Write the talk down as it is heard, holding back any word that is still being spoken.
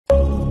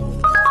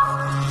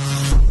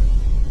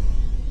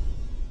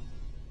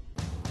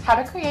How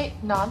to create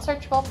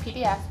non-searchable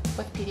PDF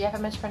with PDF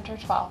Image Printer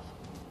 12.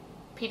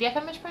 PDF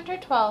Image Printer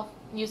 12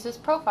 uses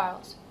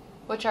profiles,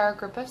 which are a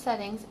group of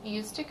settings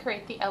used to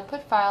create the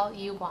output file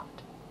you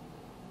want.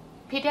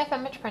 PDF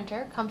Image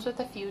Printer comes with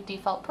a few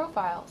default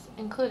profiles,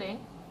 including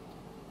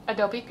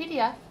Adobe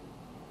PDF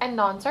and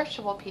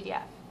Non-Searchable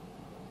PDF.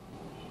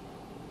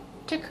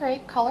 To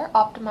create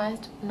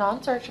color-optimized,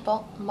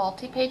 non-searchable,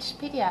 multi-page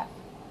PDF,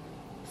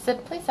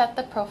 simply set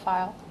the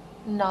profile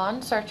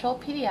Non-Searchable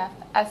PDF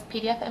as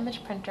PDF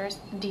Image Printer's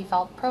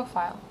default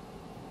profile.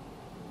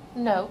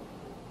 Note,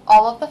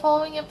 all of the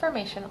following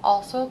information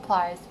also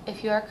applies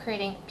if you are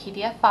creating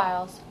PDF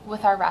files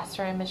with our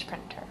raster image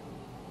printer.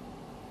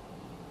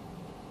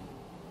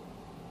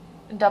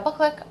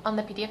 Double-click on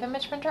the PDF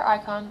Image Printer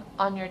icon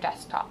on your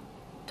desktop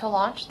to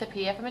launch the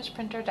PDF Image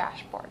Printer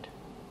dashboard.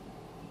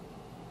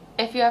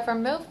 If you have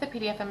removed the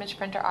PDF Image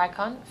Printer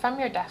icon from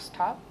your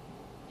desktop,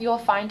 you will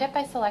find it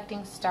by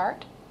selecting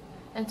Start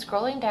and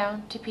scrolling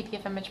down to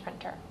PDF Image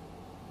Printer.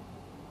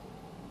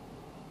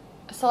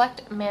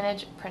 Select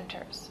Manage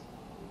Printers.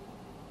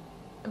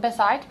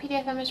 Beside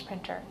PDF Image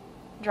Printer,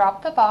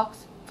 drop the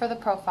box for the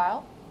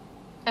profile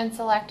and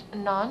select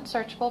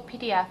Non-Searchable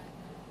PDF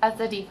as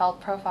the default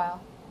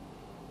profile.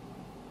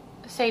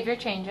 Save your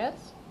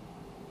changes.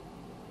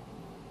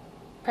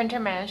 Printer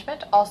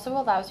Management also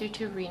allows you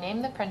to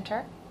rename the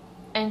printer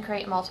and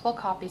create multiple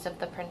copies of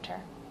the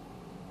printer.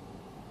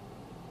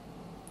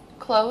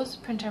 Close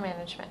Printer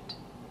Management.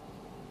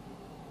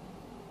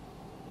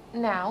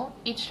 Now,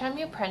 each time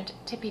you print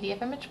to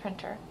PDF Image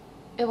Printer,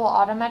 it will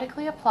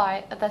automatically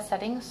apply the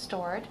settings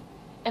stored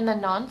in the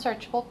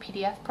non-searchable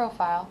PDF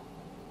profile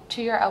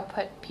to your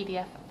output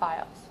PDF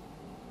files.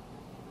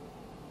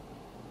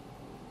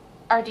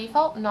 Our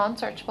default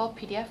non-searchable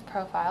PDF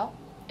profile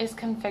is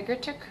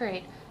configured to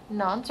create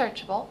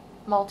non-searchable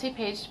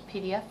multi-page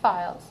PDF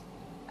files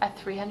at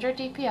 300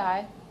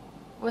 dpi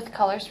with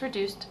colors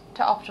reduced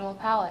to optimal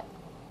palette.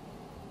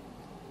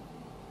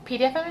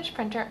 PDF Image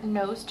Printer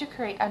knows to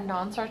create a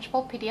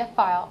non-searchable PDF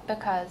file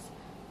because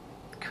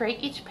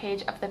Create each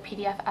page of the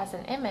PDF as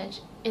an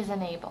image is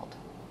enabled.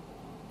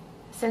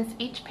 Since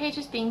each page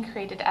is being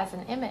created as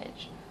an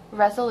image,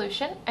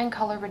 resolution and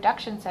color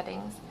reduction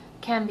settings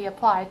can be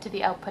applied to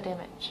the output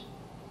image.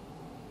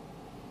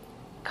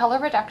 Color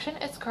reduction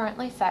is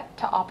currently set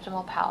to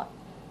optimal palette,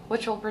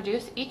 which will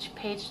reduce each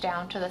page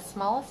down to the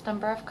smallest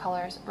number of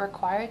colors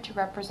required to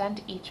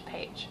represent each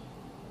page.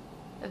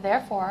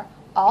 Therefore,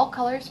 all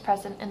colors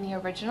present in the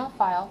original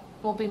file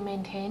will be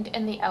maintained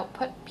in the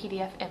output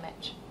PDF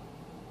image.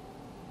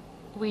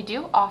 We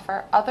do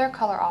offer other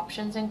color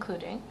options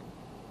including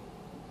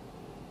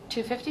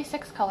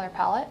 256 color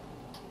palette,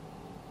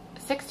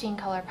 16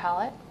 color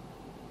palette,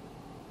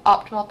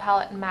 optimal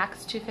palette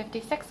max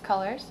 256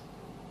 colors,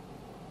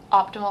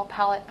 optimal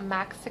palette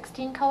max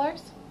 16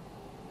 colors,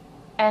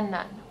 and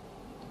none.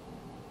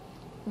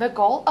 The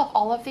goal of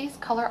all of these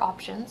color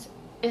options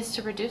is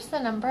to reduce the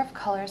number of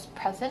colors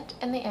present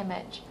in the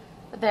image,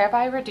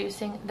 thereby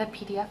reducing the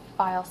PDF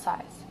file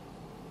size.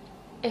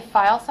 If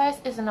file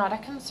size is not a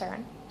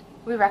concern,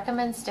 we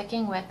recommend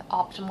sticking with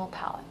optimal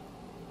palette.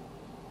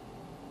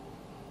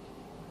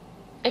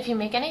 If you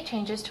make any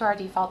changes to our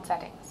default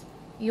settings,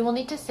 you will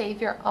need to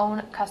save your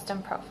own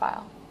custom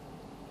profile.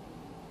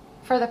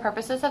 For the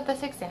purposes of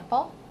this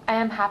example, I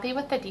am happy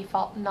with the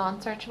default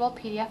non-searchable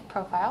PDF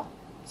profile,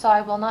 so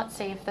I will not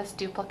save this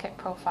duplicate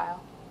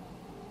profile.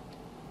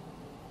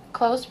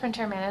 Close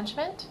Printer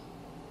Management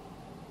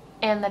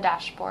and the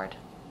dashboard.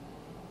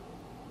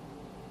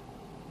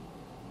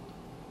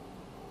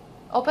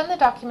 Open the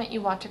document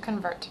you want to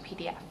convert to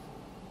PDF.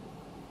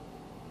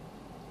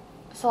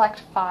 Select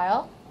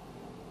File,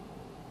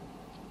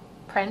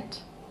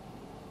 Print,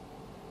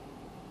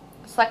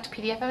 select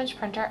PDF Image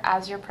Printer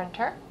as your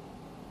printer,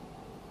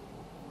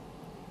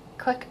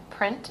 click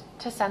Print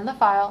to send the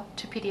file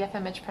to PDF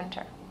Image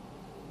Printer.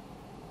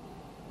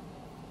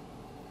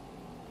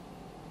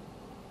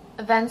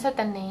 Then set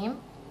the name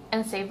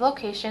and save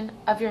location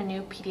of your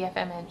new PDF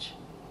image.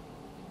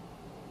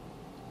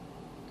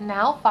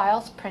 Now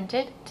files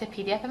printed to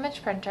PDF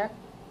Image Printer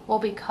will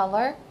be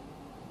color,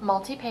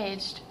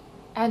 multi-paged,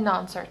 and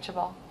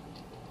non-searchable.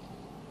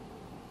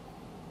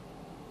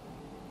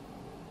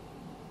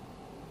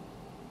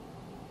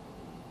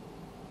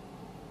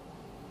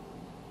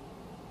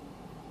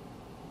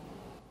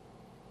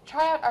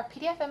 Try out our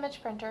PDF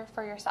Image Printer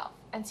for yourself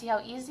and see how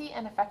easy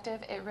and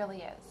effective it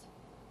really is.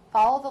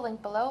 Follow the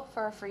link below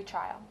for a free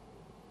trial.